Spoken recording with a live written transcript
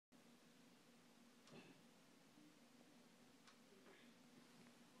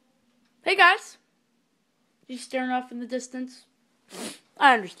Hey guys! You staring off in the distance?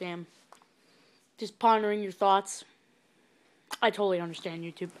 I understand. Just pondering your thoughts. I totally understand,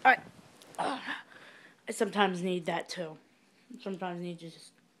 YouTube. I sometimes need that too. Sometimes need to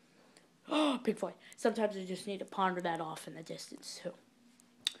just... Pink Floyd. Sometimes I just need to ponder that off in the distance too.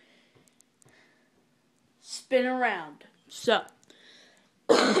 Spin around. So.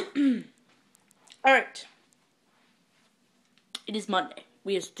 Alright. It is Monday.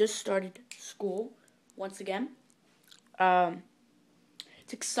 We have just started school once again.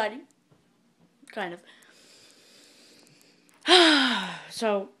 It's exciting. Kind of.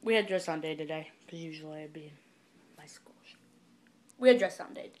 So, we had dress on day today. Because usually I'd be in my school. We had dress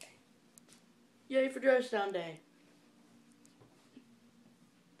on day today. Yay for dress down day.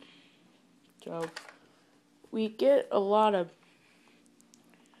 So, we get a lot of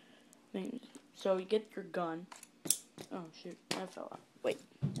things. So, you get your gun. Oh, shoot. That fell out. Wait.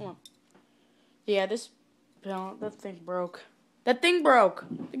 Hold on. Yeah, that thing broke. That thing broke.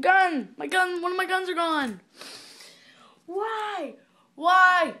 The gun. My gun. One of my guns are gone. Why?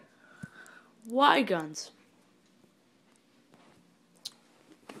 Why? Why guns?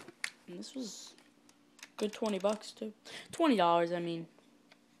 And this was good $20 too. $20, I mean.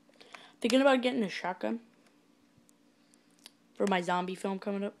 Thinking about getting a shotgun for my zombie film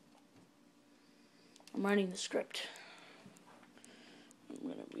coming up. I'm writing the script. I'm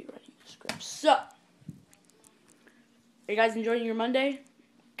gonna be writing the script. So, are you guys enjoying your Monday?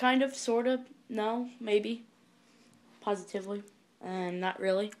 Kind of, sort of, no, maybe, positively, and not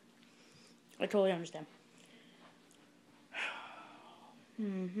really. I totally understand. That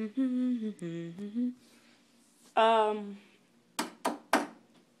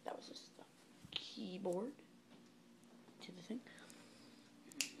was just the keyboard to the thing.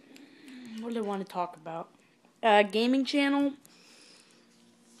 What do I want to talk about? Gaming channel.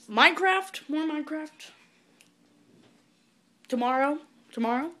 Minecraft. More Minecraft. Tomorrow.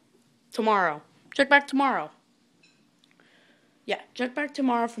 Check back tomorrow. Yeah, check back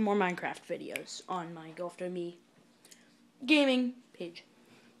tomorrow for more Minecraft videos on my Go After Me gaming page.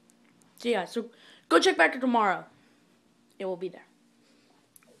 So yeah, so go check back tomorrow. It will be there.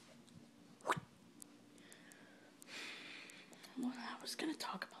 Well, I was gonna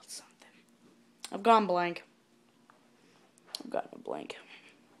talk about something. I've gone blank.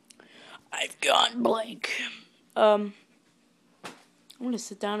 I'm gonna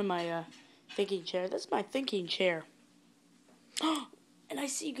sit down in my thinking chair. That's my thinking chair. And I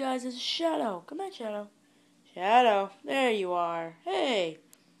see you guys as a Shadow. Come on, Shadow. Shadow, there you are. Hey.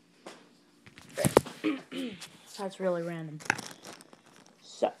 That's really random.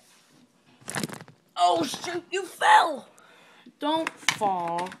 So. Oh, shoot, you fell. Don't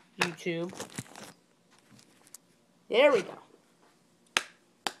fall, YouTube. There we go.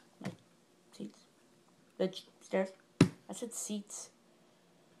 Seats. The stairs. I said seats.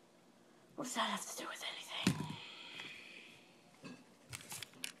 What does that have to do with anything?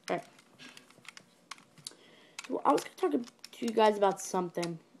 Alright. Well, I was going to talk to you guys about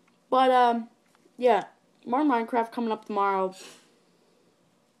something. But, yeah. More Minecraft coming up tomorrow.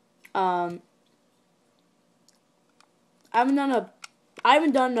 I haven't done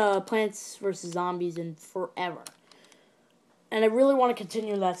Plants vs. Zombies in forever. And I really want to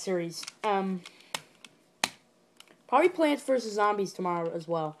continue that series. Probably Plants vs. Zombies tomorrow as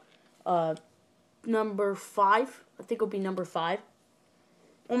well. Number 5. I think it'll be number 5.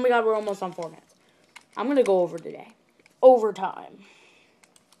 Oh my god, we're almost on 4 minutes. I'm going to go over today. Overtime.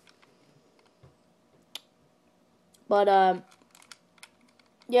 But,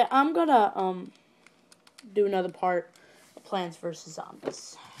 yeah, I'm going to, do another part of Plants vs.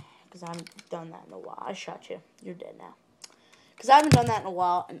 Zombies. Because I haven't done that in a while. I shot you. You're dead now. Because I haven't done that in a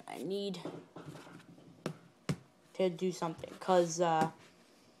while, and I need to do something. Because,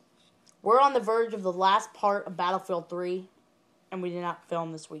 we're on the verge of the last part of Battlefield 3, and we did not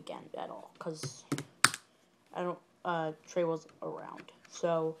film this weekend at all. Because, Trey wasn't around.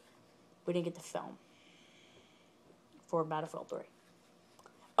 So, we didn't get to film for Battlefield 3.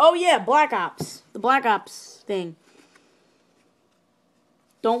 Oh, yeah, Black Ops. The Black Ops thing.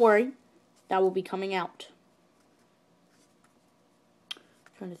 Don't worry. That will be coming out. I'm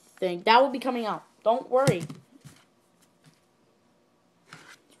trying to think. That will be coming out. Don't worry.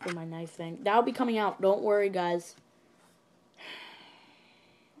 For my knife thing. That will be coming out. Don't worry, guys.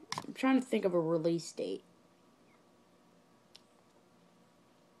 I'm trying to think of a release date.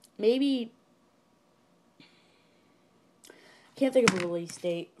 Maybe... Can't think of a release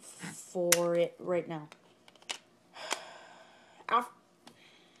date for it right now.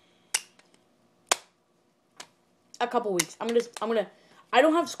 A couple weeks. I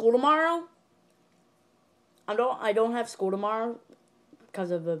don't have school tomorrow. I don't have school tomorrow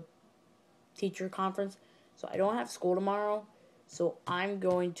because of the teacher conference. So I don't have school tomorrow. So I'm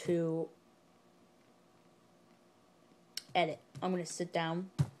going to edit. I'm going to sit down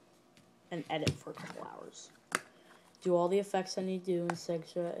and edit for a couple hours. Do all the effects I need to do,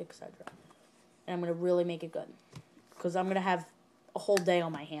 etc., etc. And I'm going to really make it good. Because I'm going to have a whole day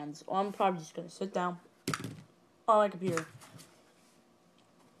on my hands. Well, I'm probably just going to sit down on my computer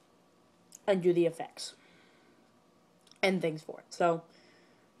and do the effects and things for it. So,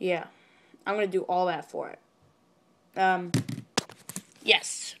 yeah. I'm going to do all that for it.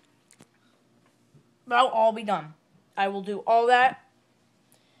 Yes. That'll all be done. I will do all that.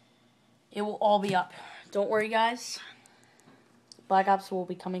 It will all be up. Don't worry, guys. Black Ops will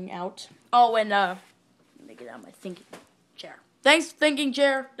be coming out. Oh, and, let me get out of my thinking chair. Thanks, thinking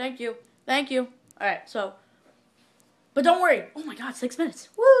chair. Thank you. Thank you. Alright, so. But don't worry. Oh my god, 6 minutes.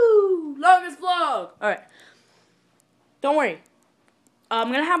 Woo! Longest vlog. Alright. Don't worry.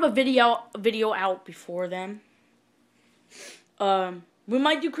 I'm gonna have a video out before then. We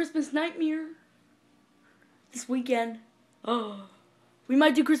might do Christmas Nightmare this weekend. Oh, we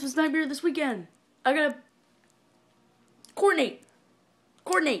might do Christmas Nightmare this weekend. I gotta coordinate.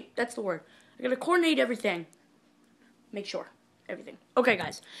 Coordinate, that's the word. I gotta coordinate everything. Make sure. Everything. Okay,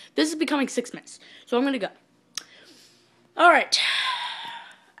 guys. This is becoming 6 minutes. So I'm gonna go. Alright.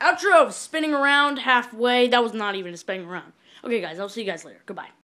 Outro, spinning around halfway. That was not even a spinning around. Okay, guys, I'll see you guys later. Goodbye.